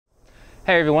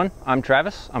Hey everyone, I'm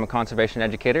Travis. I'm a conservation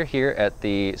educator here at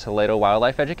the Salado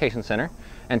Wildlife Education Center,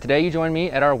 and today you join me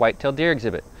at our white-tailed deer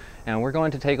exhibit. And we're going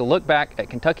to take a look back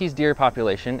at Kentucky's deer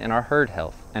population and our herd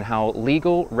health, and how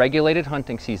legal, regulated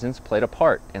hunting seasons played a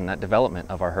part in that development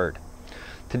of our herd.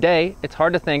 Today, it's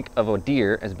hard to think of a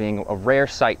deer as being a rare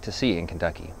sight to see in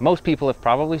Kentucky. Most people have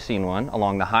probably seen one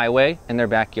along the highway, in their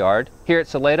backyard, here at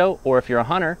Salado, or if you're a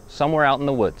hunter, somewhere out in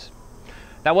the woods.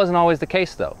 That wasn't always the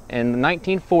case though. In the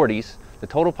 1940s, the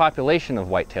total population of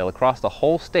whitetail across the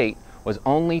whole state was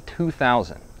only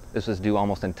 2,000. This was due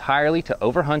almost entirely to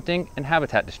overhunting and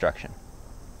habitat destruction.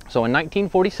 So in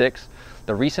 1946,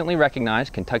 the recently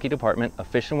recognized Kentucky Department of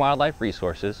Fish and Wildlife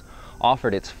Resources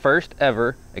offered its first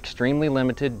ever extremely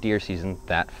limited deer season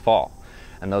that fall.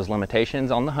 And those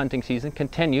limitations on the hunting season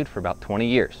continued for about 20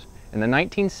 years. In the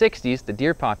 1960s, the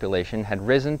deer population had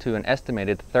risen to an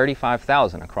estimated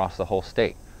 35,000 across the whole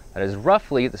state. That is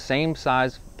roughly the same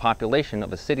size population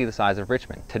of a city the size of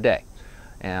Richmond today.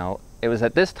 Now, it was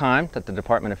at this time that the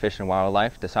Department of Fish and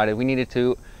Wildlife decided we needed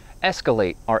to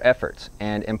escalate our efforts,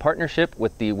 and in partnership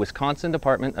with the Wisconsin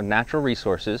Department of Natural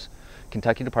Resources,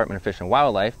 Kentucky Department of Fish and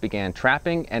Wildlife began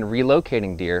trapping and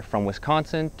relocating deer from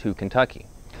Wisconsin to Kentucky.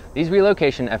 These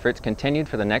relocation efforts continued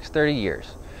for the next 30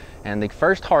 years, and the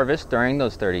first harvest during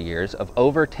those 30 years of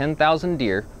over 10,000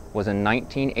 deer was in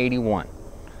 1981.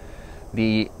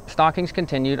 The stockings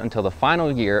continued until the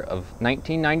final year of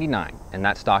 1999, and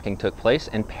that stocking took place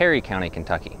in Perry County,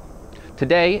 Kentucky.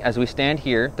 Today, as we stand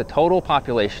here, the total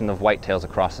population of whitetails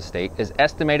across the state is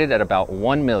estimated at about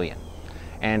 1 million.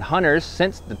 And hunters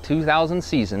since the 2000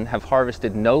 season have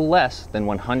harvested no less than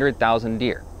 100,000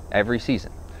 deer every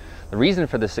season. The reason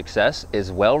for this success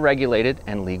is well-regulated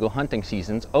and legal hunting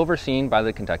seasons overseen by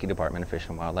the Kentucky Department of Fish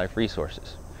and Wildlife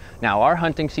Resources. Now, our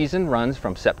hunting season runs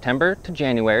from September to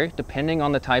January, depending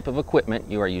on the type of equipment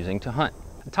you are using to hunt.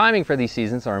 The timing for these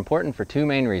seasons are important for two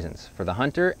main reasons, for the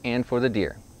hunter and for the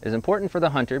deer. It is important for the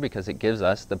hunter because it gives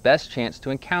us the best chance to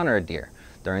encounter a deer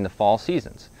during the fall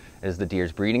seasons. It is the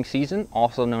deer's breeding season,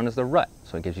 also known as the rut,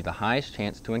 so it gives you the highest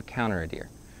chance to encounter a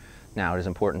deer. Now, it is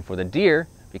important for the deer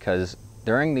because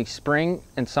during the spring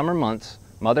and summer months,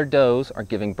 mother does are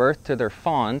giving birth to their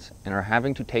fawns and are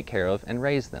having to take care of and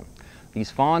raise them. These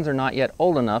fawns are not yet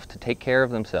old enough to take care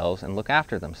of themselves and look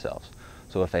after themselves.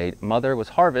 So if a mother was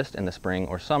harvested in the spring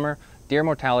or summer, deer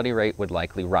mortality rate would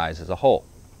likely rise as a whole.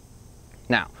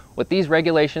 Now, with these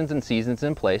regulations and seasons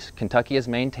in place, Kentucky has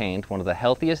maintained one of the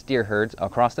healthiest deer herds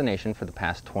across the nation for the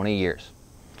past 20 years.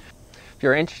 If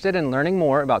you're interested in learning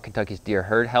more about Kentucky's deer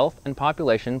herd health and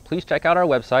population, please check out our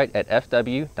website at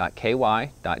fw.ky.gov.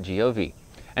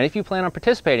 And if you plan on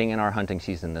participating in our hunting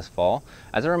season this fall,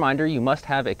 as a reminder, you must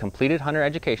have a completed hunter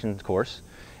education course,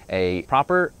 a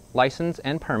proper license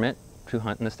and permit to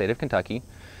hunt in the state of Kentucky.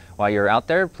 While you're out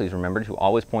there, please remember to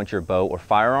always point your bow or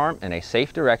firearm in a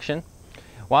safe direction.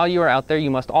 While you are out there,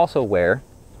 you must also wear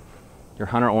your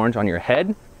hunter orange on your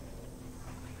head,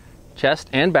 chest,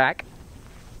 and back.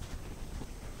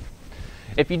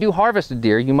 If you do harvest a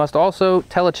deer, you must also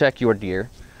telecheck your deer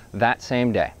that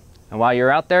same day. And while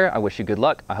you're out there, I wish you good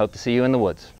luck. I hope to see you in the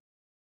woods.